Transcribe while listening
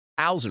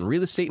1,000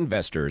 real estate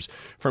investors,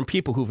 from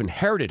people who've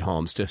inherited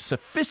homes to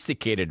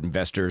sophisticated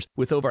investors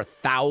with over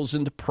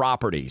 1,000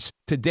 properties.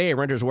 Today,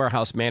 Renters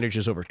Warehouse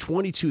manages over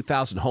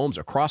 22,000 homes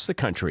across the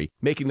country,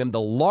 making them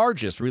the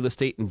largest real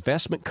estate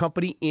investment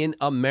company in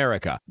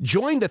America.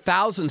 Join the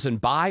thousands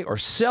and buy or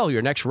sell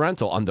your next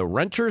rental on the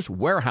Renters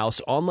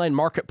Warehouse online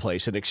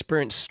marketplace and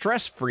experience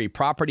stress-free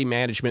property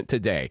management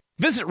today.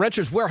 Visit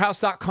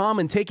renterswarehouse.com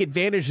and take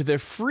advantage of their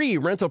free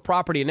rental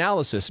property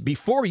analysis.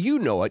 Before you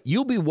know it,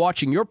 you'll be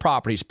watching your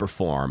properties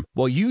perform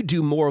while you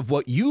do more of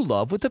what you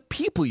love with the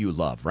people you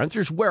love.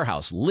 Renters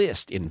Warehouse.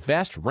 List,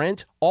 invest,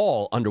 rent,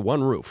 all under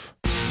one roof.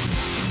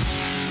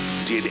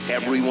 Did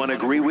everyone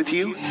agree with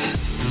you?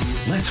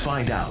 Let's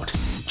find out.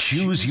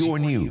 Choose Your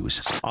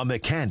News on the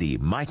Candy,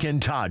 Mike,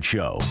 and Todd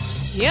Show.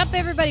 Yep,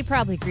 everybody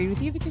probably agreed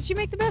with you because you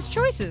make the best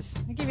choices.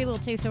 I'll give you a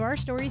little taste of our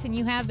stories, and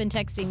you have been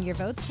texting your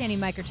votes, Candy,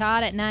 Mike, or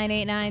Todd, at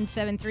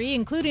 98973,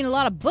 including a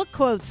lot of book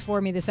quotes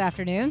for me this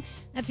afternoon.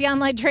 That's the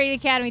Online Trading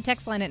Academy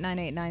text line at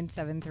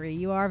 98973.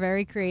 You are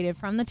very creative.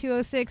 From the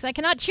 206, I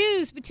cannot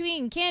choose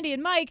between Candy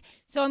and Mike,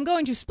 so I'm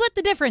going to split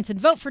the difference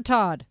and vote for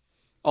Todd.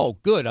 Oh,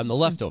 good. I'm the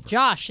leftover.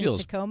 Josh in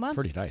Feels Tacoma.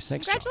 Pretty nice.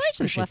 Thanks,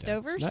 Congratulations, Josh.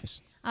 leftovers.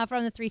 Nice.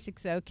 From the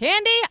 360,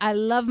 Candy, I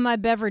love my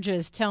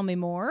beverages. Tell me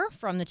more.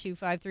 From the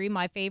 253,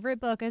 my favorite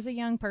book as a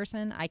young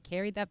person. I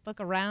carried that book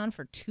around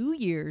for 2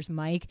 years,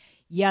 Mike.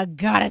 You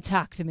gotta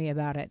talk to me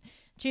about it.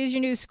 Choose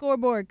Your News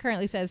scoreboard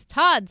currently says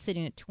Todd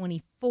sitting at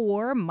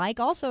 24, Mike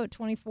also at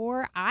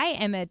 24, I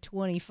am at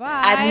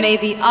 25. And may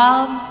the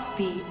odds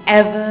be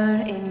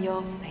ever in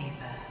your favor.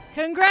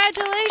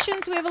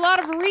 Congratulations. We have a lot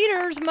of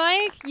readers,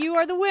 Mike. You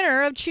are the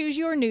winner of Choose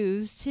Your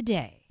News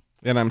today.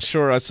 And I'm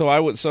sure,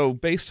 so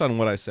based on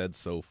what I said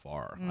so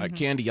far,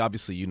 Candy,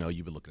 obviously, you've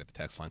been looking at the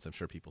text lines. I'm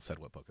sure people said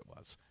what book it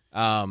was.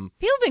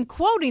 People have been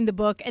quoting the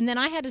book, and then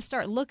I had to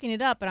start looking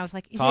it up, and I was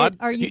like, Todd?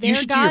 Are you You there,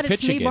 should do God? your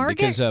It's pitch me, again Margaret?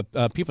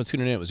 because people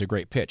tuning in. It was a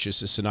great pitch.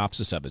 It's a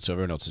synopsis of it, so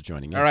everyone else is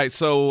joining in. All right,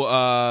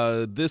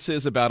 so this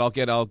is about, I'll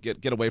get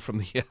away from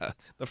the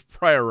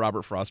prior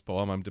Robert Frost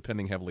poem. I'm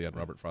depending heavily on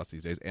Robert Frost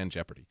these days, and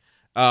Jeopardy.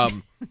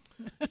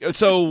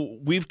 So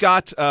we've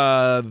got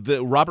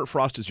the Robert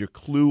Frost is your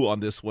clue on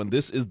this one.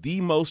 This is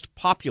the most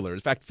popular. In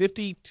fact,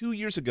 52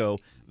 years ago,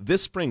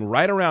 this spring,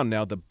 right around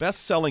now, the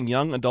best-selling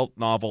young adult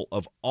novel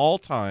of all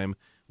time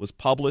was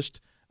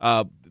published.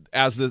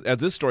 As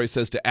this story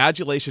says, to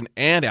adulation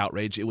and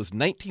outrage. It was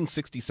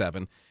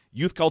 1967.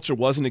 Youth culture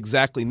wasn't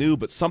exactly new,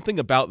 but something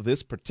about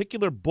this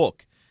particular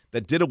book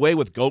that did away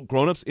with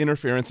grown-ups'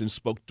 interference and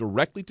spoke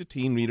directly to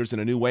teen readers in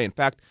a new way. In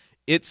fact,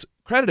 it's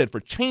credited for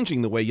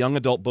changing the way young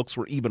adult books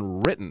were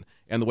even written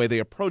and the way they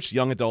approached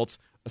young adults,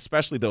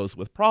 especially those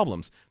with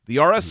problems. The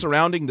RS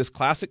surrounding this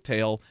classic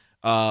tale,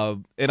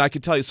 and I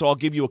can tell you, so I'll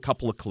give you a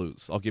couple of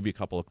clues.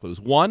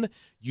 One,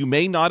 you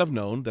may not have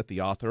known that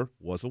the author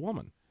was a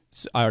woman.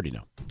 I already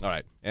know. All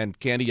right. And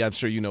Candy, I'm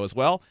sure you know as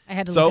well. I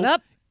had to look it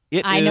up.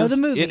 I know the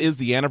movie. It is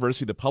the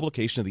anniversary of the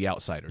publication of The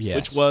Outsiders, Yes.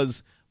 which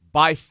was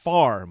by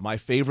far my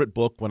favorite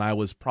book when I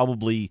was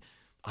probably,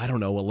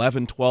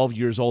 11, 12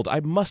 years old. I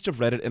must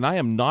have read it, and I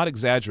am not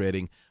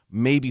exaggerating,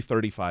 maybe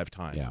 35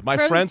 times. Yeah. My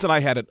friends and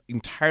I had it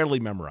entirely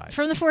memorized.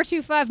 From the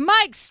 425,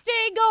 Mike, stay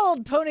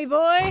gold, pony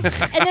boy.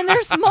 And then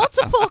there's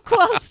multiple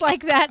quotes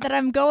like that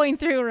I'm going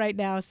through right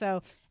now.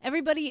 So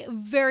everybody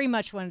very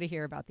much wanted to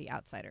hear about The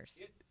Outsiders.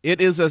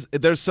 There's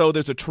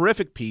a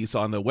terrific piece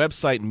on the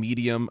website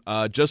Medium.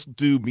 Just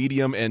do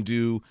Medium and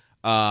do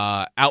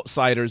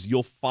Outsiders.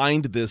 You'll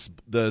find this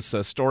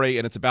story,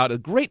 and it's about a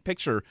great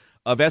picture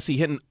of S.E.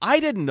 Hinton. I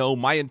didn't know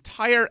my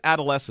entire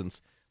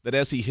adolescence that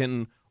S.E.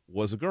 Hinton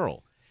was a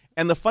girl.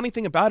 And the funny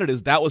thing about it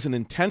is that was an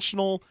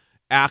intentional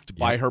act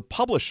by her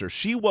publisher.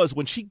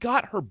 When she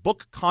got her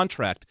book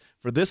contract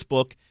for this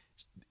book,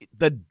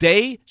 the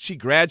day she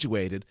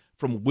graduated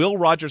from Will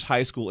Rogers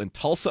High School in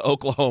Tulsa,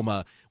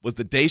 Oklahoma, was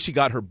the day she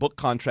got her book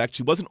contract.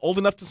 She wasn't old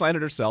enough to sign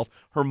it herself.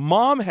 Her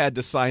mom had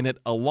to sign it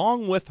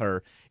along with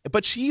her.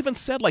 But she even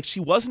said,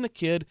 she wasn't a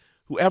kid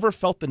who ever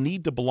felt the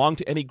need to belong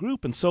to any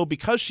group. And so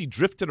because she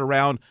drifted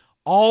around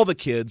all the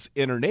kids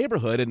in her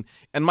neighborhood,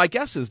 and my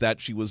guess is that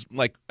she was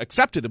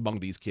accepted among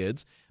these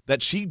kids,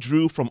 that she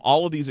drew from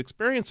all of these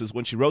experiences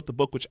when she wrote the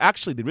book, which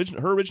actually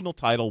her original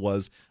title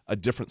was A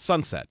Different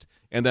Sunset.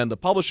 And then the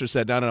publisher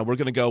said, no, we're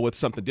going to go with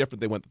something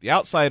different. They went with The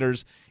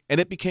Outsiders, and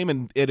it became,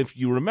 and if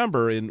you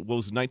remember, in what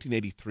was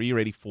 1983 or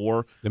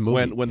 84,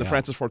 when the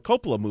Francis Ford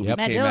Coppola movie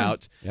came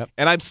out. Yep.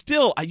 And I'm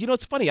still,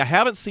 it's funny, I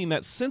haven't seen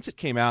that since it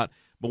came out,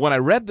 but when I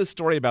read this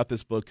story about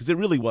this book, because it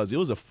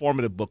was a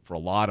formative book for a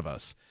lot of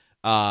us,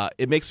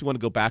 it makes me want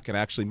to go back and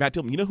actually, Matt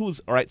Dillon, all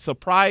right,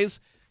 surprise.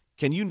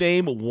 Can you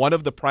name one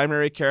of the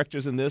primary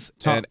characters in this,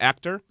 an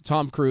actor?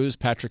 Tom Cruise,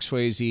 Patrick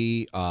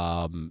Swayze.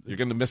 You're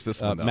going to miss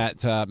this one, though.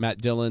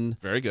 Matt Dillon.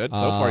 Very good.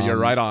 So far, you're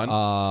right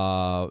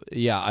on.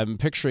 Yeah, I'm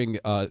picturing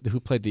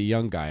who played the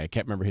young guy. I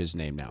can't remember his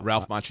name now.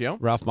 Ralph Macchio.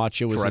 Ralph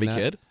Macchio was Karate in that.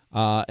 Kid.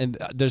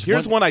 And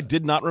here's one I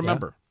did not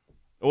remember.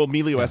 Yeah. Oh,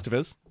 Emilio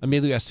Estevez.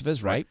 Emilio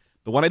Estevez, right.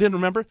 The one I didn't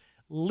remember,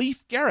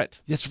 Leif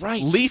Garrett. That's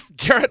right. Leif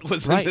Garrett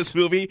was in this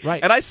movie,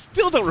 and I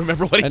still don't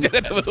remember what he did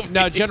in the movie.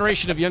 Now, a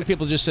generation of young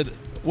people just said,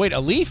 Wait, a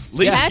Leaf?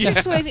 Patrick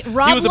Swayze.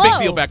 Rob he was a Lowe. big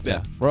deal back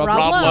then. Rob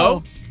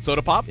Lowe.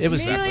 Soda Pop? It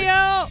was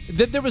Emilio.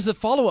 There was a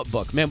follow-up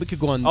book. Man, we could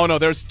go on. Oh, no,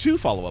 there's 2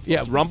 follow-up books.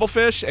 Yeah.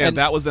 Rumblefish, and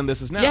that was Then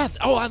This Is Now. Yeah.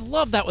 Oh, I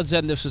love that one,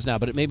 Then This Is Now,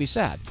 but it made me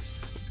sad.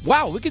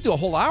 Wow, we could do a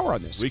whole hour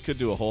on this. We could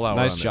do a whole hour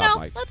Nice on job, this. No,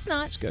 Mike. let's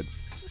not. That's good.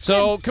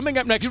 So coming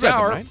up next You read them,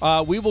 hour,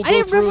 right? we will I go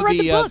didn't through read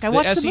the book. I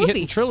watched the S.E. movie.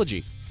 Hinton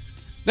trilogy.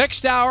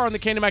 Next hour on the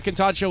Candy Mike and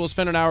Todd Show, we'll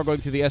spend an hour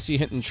going through the S.E.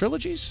 Hinton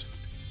trilogies.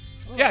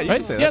 Yeah, you Right?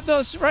 can say Yeah, that.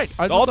 that's right.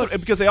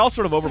 Because they all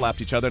sort of overlapped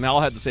each other, and they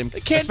all had the same,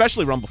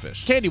 especially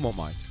Rumblefish. Candy won't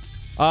mind.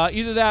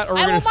 Either that or we're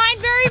I gonna, will mind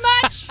very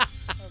much.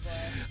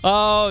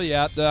 Oh,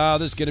 yeah,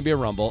 there's going to be a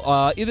rumble.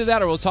 Either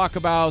that or we'll talk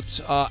about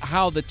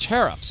how the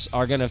tariffs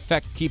are going to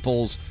affect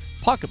people's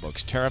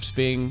pocketbooks, tariffs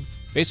being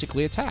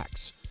basically a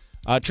tax.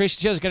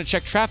 Tracy Chiz is going to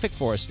check traffic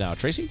for us now.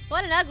 Tracy?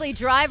 What an ugly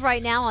drive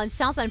right now on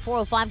southbound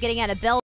 405 getting out of Bell.